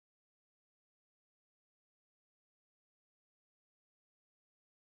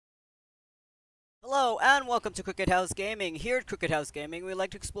Hello and welcome to Crooked House Gaming. Here at Crooked House Gaming, we like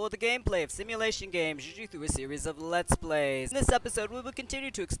to explore the gameplay of simulation games, usually through a series of Let's Plays. In this episode, we will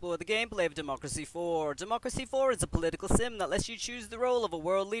continue to explore the gameplay of Democracy 4. Democracy 4 is a political sim that lets you choose the role of a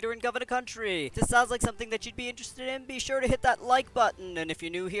world leader and govern a country. If this sounds like something that you'd be interested in, be sure to hit that like button, and if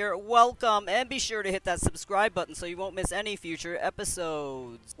you're new here, welcome, and be sure to hit that subscribe button so you won't miss any future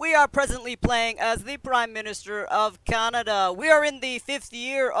episodes. We are presently playing as the Prime Minister of Canada. We are in the 5th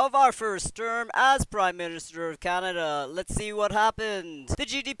year of our first term as Prime Minister of Canada. Let's see what happened. The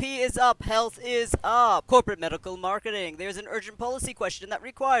GDP is up, health is up. Corporate medical marketing. There's an urgent policy question that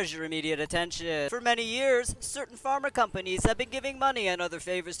requires your immediate attention. For many years, certain pharma companies have been giving money and other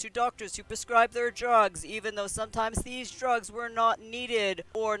favors to doctors who prescribe their drugs, even though sometimes these drugs were not needed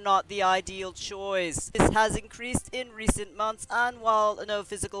or not the ideal choice. This has increased in recent months, and while no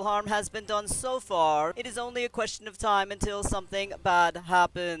physical harm has been done so far, it is only a question of time until something bad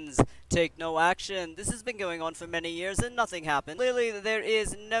happens. Take no action. This has been going on for many years and nothing happened. Clearly, there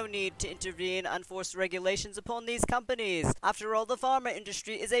is no need to intervene and force regulations upon these companies. After all, the pharma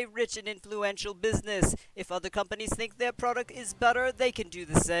industry is a rich and influential business. If other companies think their product is better, they can do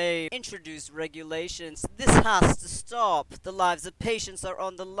the same. Introduce regulations. This has to stop. The lives of patients are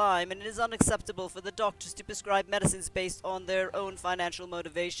on the line, and it is unacceptable for the doctors to prescribe medicines based on their own financial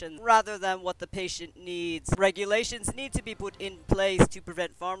motivation rather than what the patient needs. Regulations need to be put in place to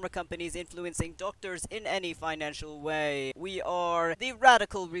prevent pharma companies influencing doctors in any financial way. We are the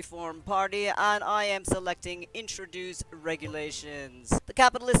Radical Reform Party, and I am selecting Introduce Regulations. The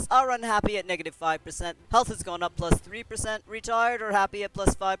capitalists are unhappy at -5%. Health has gone up +3%. Retired are happy at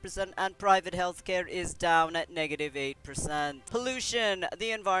 +5%, and private healthcare is down at -8%. Pollution. The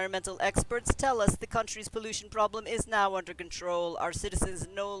environmental experts tell us the country's pollution problem is now under control. Our citizens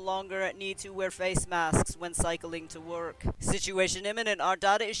no longer need to wear face masks when cycling to work. Situation imminent. Our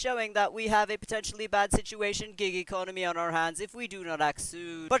data is showing that we have a potentially bad situation, gig economy on our hands if we do not act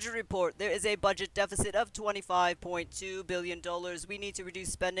soon. Budget report. There is a budget deficit of $25.2 billion. We need to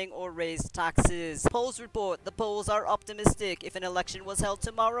reduce spending or raise taxes. Polls report. The polls are optimistic. If an election was held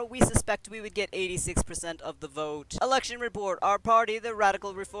tomorrow, we suspect we would get 86% of the vote. Election report. Our party, the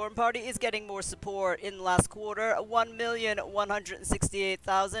Radical Reform Party, is getting more support. In the last quarter,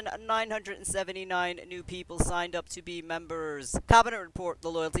 1,168,979 new people signed up to be members. Cabinet report. The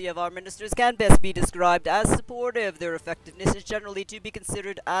loyalty of our ministers can best be described as supportive. Their effectiveness is generally to be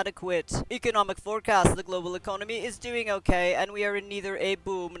considered adequate. Economic forecast. The global economy is doing okay, and we are in neither a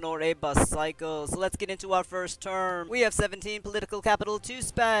boom nor a bust cycle. So let's get into our first term. We have 17 political capital to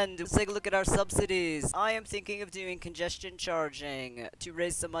spend. Let's take a look at our subsidies. I am thinking of doing congestion charging to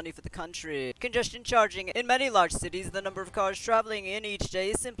raise some money for the country. Congestion charging. In many large cities, the number of cars traveling in each day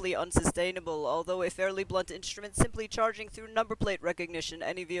is simply unsustainable. Although a fairly blunt instrument, simply charging through number plate recognition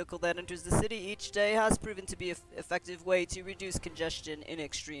any vehicle that enters the city each day has proven to be an effective way to reduce congestion in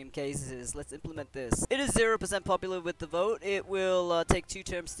extreme cases. Let's implement this. It is 0% popular with the vote. It will take 2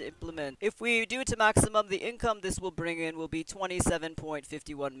 terms to implement. If we do it to maximum, the income this will bring in will be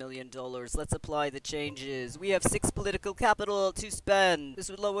 $27.51 million. Let's apply the changes. We have 6 political capital to spend. This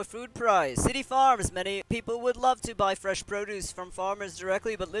would lower food price. City farms. Many people would love to buy fresh produce from farmers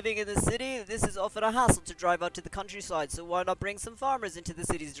directly, but living in the city, this is often a hassle to drive out to the countryside, so why not bring some farmers into the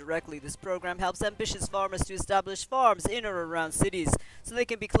cities directly? This program helps ambitious farmers to establish farms in or around cities so they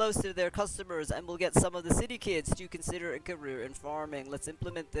can be close to their customers, and will get some of the city kids to consider a career in farming. Let's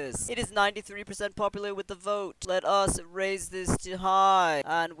implement this. It is 93% popular with the vote. Let us raise this to high,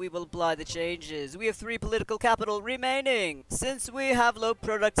 and we will apply the changes. We have 3 political capital remaining. Since we have low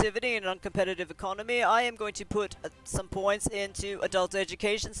productivity and uncompetitive economy, I am going to put some points into adult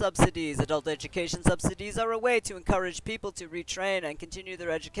education subsidies. Adult education subsidies are a way to encourage people to retrain and continue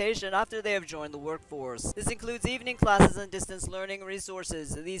their education after they have joined the workforce. This includes evening classes and distance learning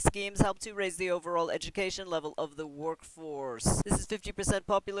resources. These schemes help to raise the overall education level of the workforce. This is 50%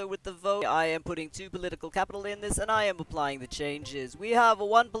 popular with the vote. I am putting 2 political capital in this, and I am applying the changes. We have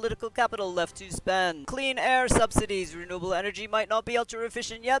 1 political capital left to spend. Clean air subsidies. Renewable energy might not be ultra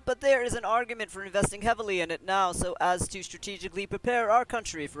efficient yet, but there is an argument for investing heavily in it now so as to strategically prepare our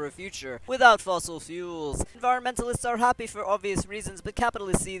country for a future without fossil fuels. Environmentalists are happy for obvious reasons, but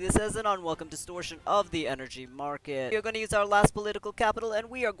capitalists see this as an unwelcome distortion of the energy market. We are going to use our last political capital, and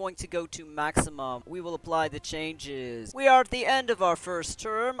we are going to go to maximum. We will apply the changes. We are at the end of our first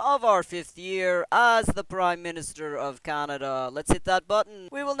term of our 5th year as the Prime Minister of Canada. Let's hit that button.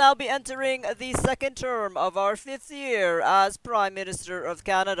 We will now be entering the 2nd term of our 5th year as Prime Minister of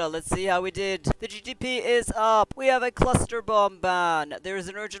Canada. Let's see how we did. The GDP is up. We have a cluster bomb ban. There is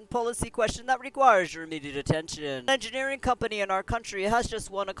an urgent policy question that requires your immediate attention. Engineering engineering company in our country has just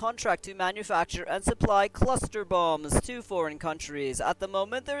won a contract to manufacture and supply cluster bombs to foreign countries. At the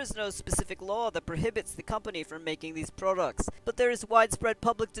moment, there is no specific law that prohibits the company from making these products, but there is widespread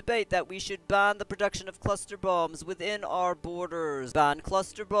public debate that we should ban the production of cluster bombs within our borders. Ban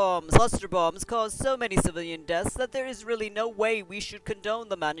cluster bombs. Cluster bombs cause so many civilian deaths that there is really no way we should condone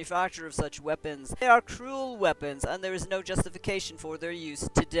the manufacture of such weapons. They are cruel weapons, and there is no justification for their use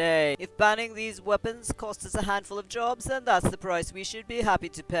today. If banning these weapons costs us a handful of jobs, then that's the price we should be happy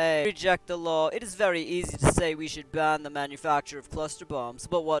to pay. Reject the law. It is very easy to say we should ban the manufacture of cluster bombs,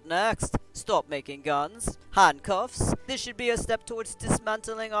 but what next? Stop making guns? Handcuffs? This should be a step towards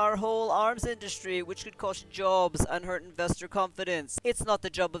dismantling our whole arms industry, which could cost jobs and hurt investor confidence. It's not the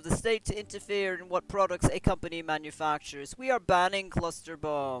job of the state to interfere in what products a company manufactures. We are banning cluster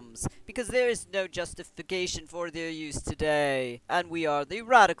bombs because there is no justification for their use today, and we are the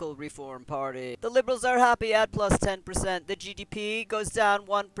Radical Reform Party. The Liberals are happy at plus 10%. The GDP goes down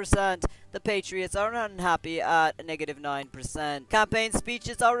 1%. The Patriots are unhappy at negative 9%. Campaign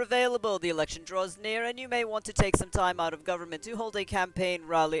speeches are available. The election draws near, and you may want to take some time out of government to hold a campaign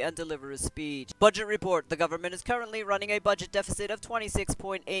rally and deliver a speech. Budget report. The government is currently running a budget deficit of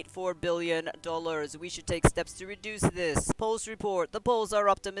 $26.84 billion. We should take steps to reduce this. Polls report. The polls are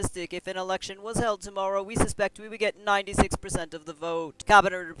optimistic. If an election was held tomorrow, we suspect we would get 96% of the vote.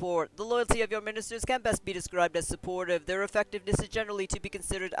 Cabinet report. The loyalty of your ministers can best be described as supportive. Their effectiveness is generally to be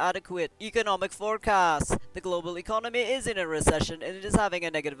considered adequate. Economic forecast. The global economy is in a recession, and it is having a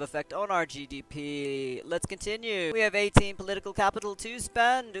negative effect on our GDP. Let's continue. We have 18 political capital to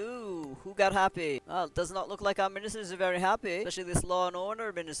spend. Ooh, who got happy? Well, it does not look like our ministers are very happy, especially this law and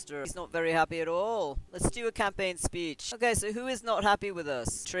order minister. He's not very happy at all. Let's do a campaign speech. Okay, so who is not happy with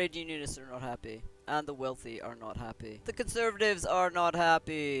us? Trade unionists are not happy. And the wealthy are not happy. The conservatives are not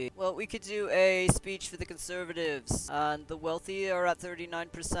happy. Well, we could do a speech for the conservatives. And the wealthy are at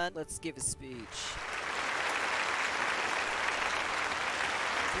 39%. Let's give a speech.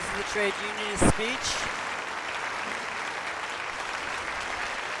 This is the trade unionist speech.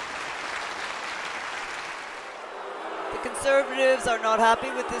 The conservatives are not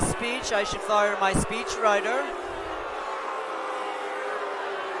happy with this speech. I should fire my speechwriter.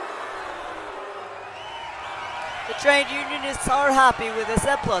 The trade unionists are happy with us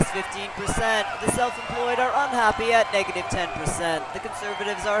at plus 15%. The self-employed are unhappy at negative 10%. The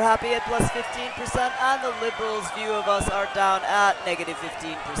conservatives are happy at plus 15%, and the liberals' view of us are down at negative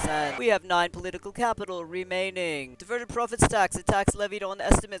 15%. We have 9 political capital remaining. Diverted profits tax, a tax levied on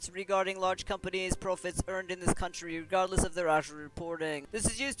estimates regarding large companies' profits earned in this country, regardless of their actual reporting. This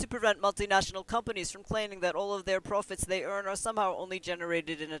is used to prevent multinational companies from claiming that all of their profits they earn are somehow only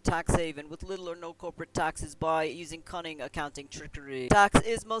generated in a tax haven with little or no corporate taxes by using cunning accounting trickery. Tax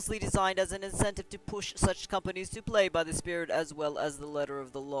is mostly designed as an incentive to push such companies to play by the spirit as well as the letter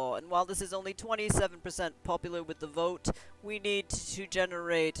of the law. And while this is only 27% popular with the vote, we need to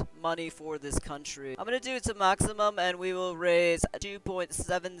generate money for this country. I'm going to do it to maximum, and we will raise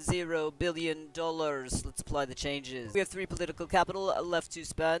 $2.70 billion. Let's apply the changes. We have 3 political capital left to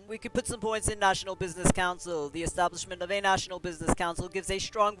spend. We could put some points in National Business Council. The establishment of a National Business Council gives a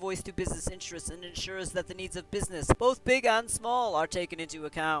strong voice to business interests and ensures that the needs of business, both big and small, are taken into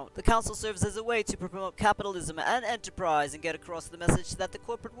account. The council serves as a way to promote capitalism and enterprise and get across the message that the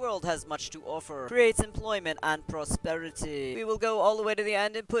corporate world has much to offer, creates employment and prosperity. We will go all the way to the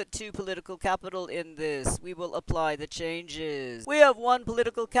end and put 2 political capital in this. We will apply the changes. We have 1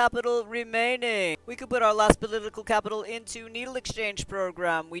 political capital remaining. We could put our last political capital into needle exchange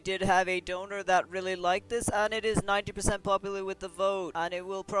program. We did have a donor that really liked this, and it is 90% popular with the vote, and it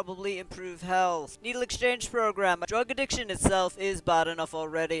will probably improve health. Needle exchange program. Drug addiction itself is bad enough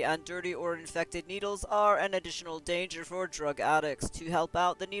already, and dirty or infected needles are an additional danger for drug addicts. To help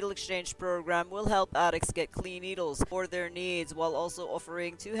out, the needle exchange program will help addicts get clean needles for their needs, while also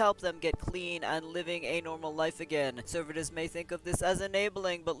offering to help them get clean and living a normal life again. Conservatives may think of this as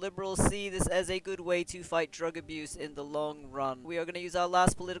enabling, but liberals see this as a good way to fight drug abuse in the long run. We are going to use our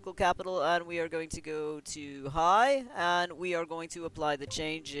last political capital, and we are going to go to high, and we are going to apply the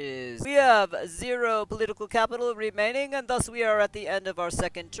changes. We have 0 political capital remaining, and thus we are at the end of our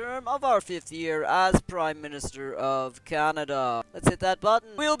 2nd term of our 5th year as Prime Minister of Canada. Let's hit that button.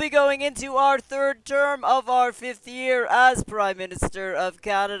 We'll be going into our 3rd term of our 5th year as Prime Minister of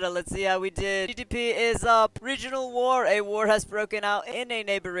Canada. Let's see how we did. GDP is up. Regional war. A war has broken out in a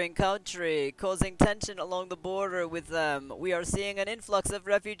neighboring country, causing tension along the border with them. We are seeing an influx of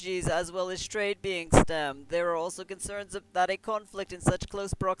refugees as well as trade being stemmed. There are also concerns that a conflict in such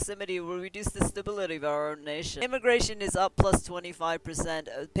close proximity will reduce the stability of our nation. nation. Immigration is up plus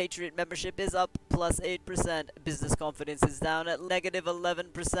 25%. Patriot membership is up plus 8%. Business confidence is down at negative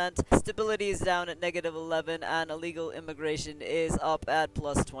 11%. Stability is down at negative 11%. And illegal immigration is up at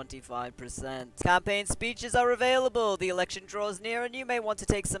plus 25%. Campaign speeches are available. The election draws near and you may want to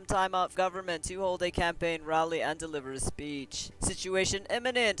take some time off government to hold a campaign rally and deliver a speech. Situation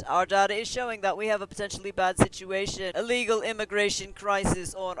imminent. Our data is showing that we have a potentially bad situation. Illegal immigration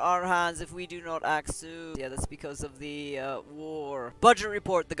crisis on our hands if we do not act soon. Yeah, that's because of the war. Budget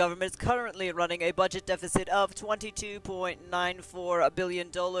report. The government is currently running a budget deficit of $22.94 billion.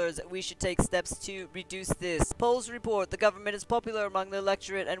 We should take steps to reduce this. Polls report. The government is popular among the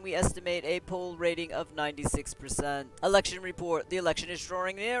electorate and we estimate a poll rating of 96%. Election report. The election is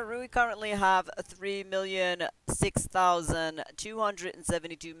drawing near. We currently have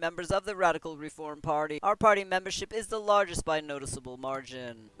 3,006,272 members of the Radical Reform Party. Our party membership is the largest by a noticeable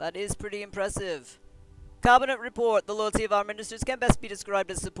margin. That is pretty impressive. Cabinet report. The loyalty of our ministers can best be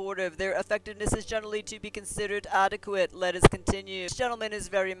described as supportive. Their effectiveness is generally to be considered adequate. Let us continue. This gentleman is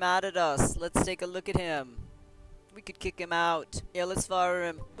very mad at us. Let's take a look at him. We could kick him out. Yeah, let's fire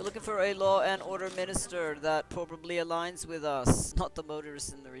him. We're looking for a law and order minister that probably aligns with us. Not the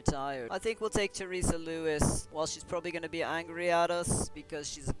motorists and the retired. I think we'll take Teresa Lewis. While she's probably going to be angry at us because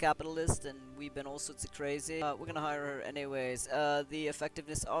she's a capitalist and we've been all sorts of crazy. We're going to hire her anyways. The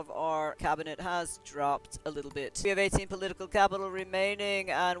effectiveness of our cabinet has dropped a little bit. We have 18 political capital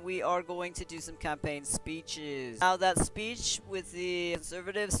remaining and we are going to do some campaign speeches. Now that speech with the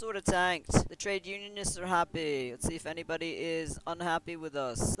conservatives sort of tanked. The trade unionists are happy. Let's see if anybody is unhappy with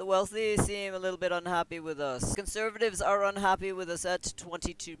us. The wealthy seem a little bit unhappy with us. Conservatives are unhappy with us at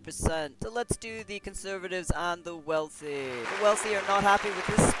 22%. So let's do the conservatives and the wealthy. The wealthy are not happy with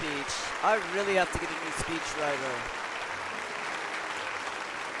this speech. I really have to get a new speechwriter.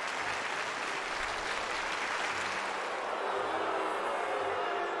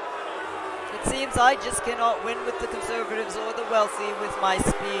 It seems I just cannot win with the conservatives or the wealthy with my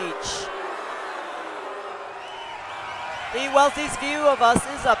speech. The wealthy's view of us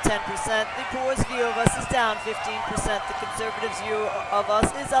is up 10%, the poor's view of us is down 15%, the conservatives' view of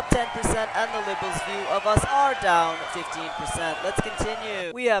us is up 10%, and the liberals' view of us are down 15%. Let's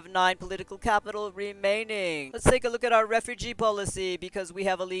continue. We have 9 political capital remaining. Let's take a look at our refugee policy, because we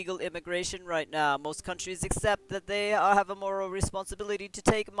have illegal immigration right now. Most countries accept that they have a moral responsibility to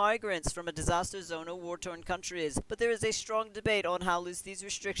take migrants from a disaster zone or war-torn countries, but there is a strong debate on how loose these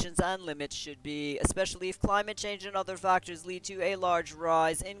restrictions and limits should be, especially if climate change and other factors lead to a large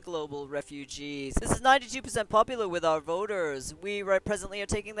rise in global refugees. This is 92% popular with our voters. We presently are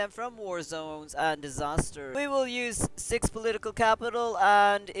taking them from war zones and disaster. We will use 6 political capital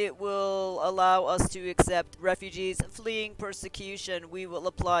and it will allow us to accept refugees fleeing persecution. We will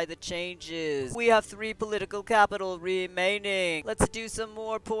apply the changes. We have 3 political capital remaining. Let's do some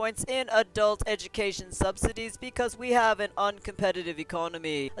more points in adult education subsidies because we have an uncompetitive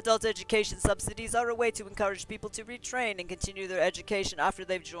economy. Adult education subsidies are a way to encourage people to retrain and continue their education after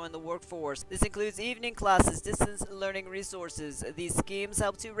they've joined the workforce. This includes evening classes, distance learning resources. These schemes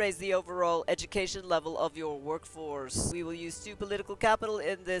help to raise the overall education level of your workforce. We will use 2 political capital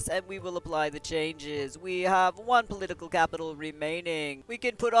in this and we will apply the changes. We have 1 political capital remaining. We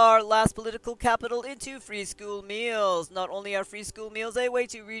can put our last political capital into free school meals. Not only are free school meals a way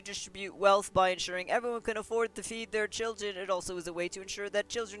to redistribute wealth by ensuring everyone can afford to feed their children, it also is a way to ensure that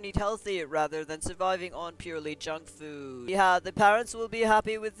children eat healthy rather than surviving on purely junk food. Yeah, the parents will be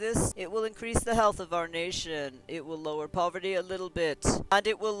happy with this. It will increase the health of our nation. It will lower poverty a little bit. And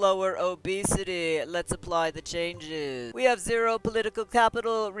it will lower obesity. Let's apply the changes. We have 0 political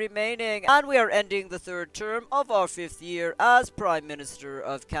capital remaining. And we are ending the 3rd term of our 5th year as Prime Minister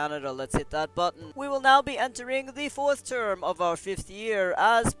of Canada. Let's hit that button. We will now be entering the 4th term of our 5th year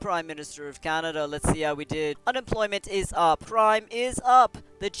as Prime Minister of Canada. Let's see how we did. Unemployment is up. Crime is up.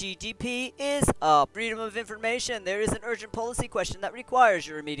 The GDP is up. Freedom of information. There is an urgent policy question that requires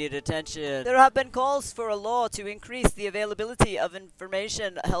your immediate attention. There have been calls for a law to increase the availability of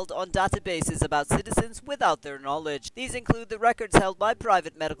information held on databases about citizens without their knowledge. These include the records held by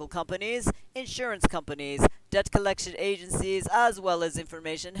private medical companies, insurance companies, debt collection agencies, as well as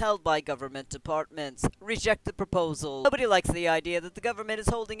information held by government departments. Reject the proposal. Nobody likes the idea that the government is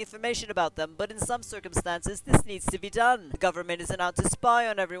holding information about them, but in some circumstances this needs to be done. The government isn't out to spy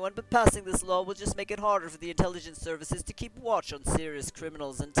on everyone, but passing this law will just make it harder for the intelligence services to keep watch on serious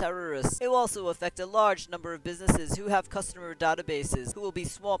criminals and terrorists. It will also affect a large number of businesses who have customer databases, who will be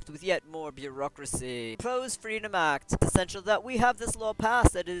swamped with yet more bureaucracy. Proposed Freedom Act. It's essential that we have this law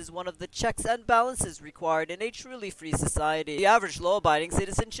passed, that it is one of the checks and balances required in in a truly free society. The average law-abiding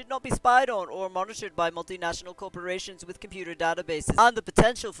citizen should not be spied on or monitored by multinational corporations with computer databases, and the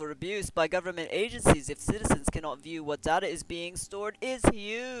potential for abuse by government agencies if citizens cannot view what data is being stored is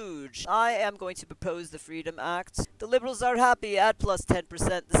huge. I am going to propose the Freedom Act. The Liberals are happy at plus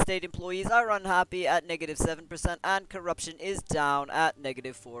 10%, the state employees are unhappy at negative 7%, and corruption is down at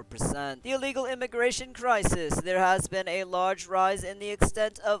negative 4%. The illegal immigration crisis. There has been a large rise in the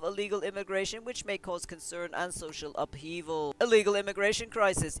extent of illegal immigration, which may cause concern and social upheaval. Illegal immigration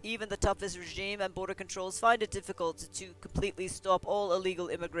crisis. Even the toughest regime and border controls find it difficult to completely stop all illegal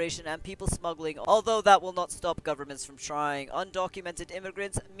immigration and people smuggling, although that will not stop governments from trying. Undocumented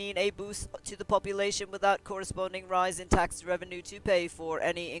immigrants mean a boost to the population without corresponding rise in tax revenue to pay for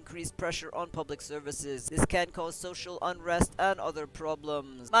any increased pressure on public services. This can cause social unrest and other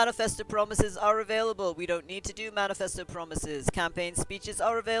problems. Manifesto promises are available. We don't need to do manifesto promises. Campaign speeches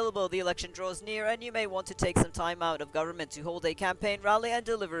are available. The election draws near and you may want to take some time out of government to hold a campaign rally and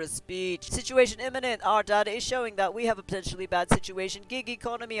deliver a speech. Situation imminent. Our data is showing that we have a potentially bad situation, gig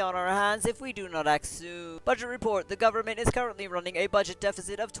economy on our hands if we do not act soon. Budget report. The government is currently running a budget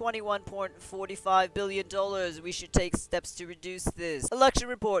deficit of $21.45 billion. We should take steps to reduce this. Election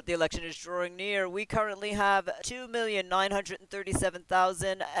report. The election is drawing near. We currently have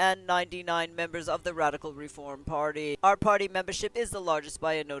 2,937,099 members of the Radical Reform Party. Our party membership is the largest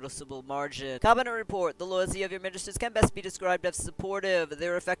by a noticeable margin. Cabinet report. The loyalty of your ministers can best be described as supportive.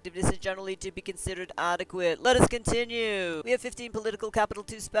 Their effectiveness is generally to be considered adequate. Let us continue. We have 15 political capital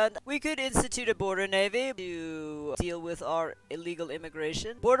to spend. We could institute a border navy to deal with our illegal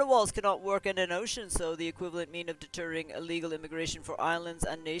immigration. Border walls cannot work in an ocean, so the equivalent mean of deterring illegal immigration for islands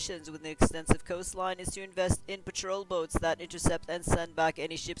and nations with an extensive coastline is to invest in patrol boats that intercept and send back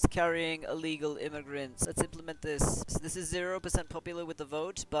any ships carrying illegal immigrants. Let's implement this. This is 0% popular with the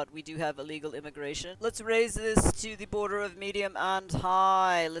vote, but we do have illegal immigration. Let's raise this to the border of medium and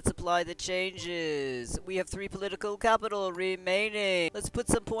high. Let's apply the changes. We have 3 political capital remaining. Let's put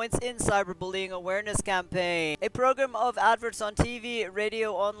some points in cyberbullying awareness campaign. A program of adverts on TV,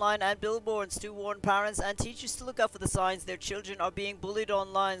 radio, online, and billboards to warn parents and teachers to look out for the signs their children are being bullied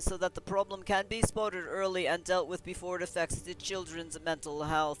online so that the problem can be spotted early and dealt with before it affects the children's mental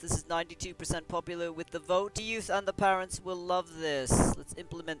health. This is 92% popular with the vote. The youth and the parents will love this. Let's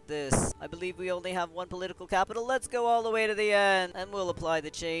implement this. I believe we only have 1 political capital. Let's go all the way to the end and we'll apply the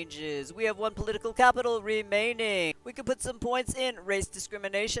changes. We have 1 political capital remaining. We could put some points in Race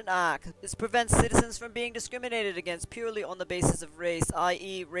Discrimination Act. This prevents citizens from being discriminated against purely on the basis of race,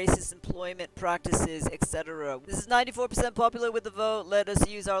 i.e. racist employment practices, etc. This is 94% popular with the vote. Let us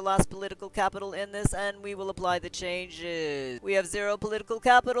use our last political capital in this and we will apply the changes. We have 0 political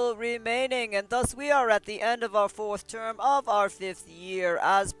capital remaining and thus we are at the end of our 4th term of our 5th year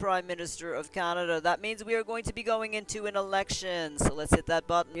as Prime Minister of Canada. That means we are going to be going into an election. So let's hit that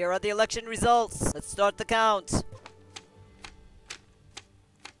button. Here are the election results. Let's start the count.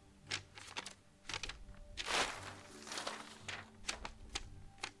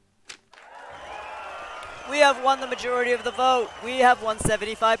 We have won the majority of the vote. We have won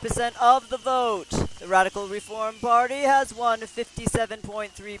 75% of the vote. The Radical Reform Party has won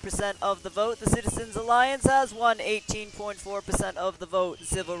 57.3% of the vote. The Citizens Alliance has won 18.4% of the vote. The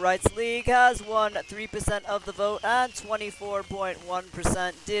Civil Rights League has won 3% of the vote and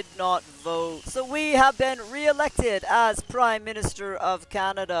 24.1% did not vote. So we have been re-elected as Prime Minister of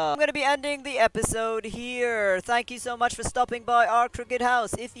Canada. I'm going to be ending the episode here. Thank you so much for stopping by our Crooked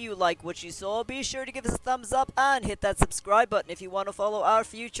House. If you like what you saw, be sure to give us a thumbs up and hit that subscribe button if you want to follow our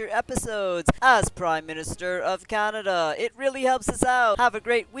future episodes as Prime Minister of Canada. It really helps us out. Have a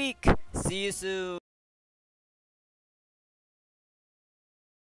great week. See you soon.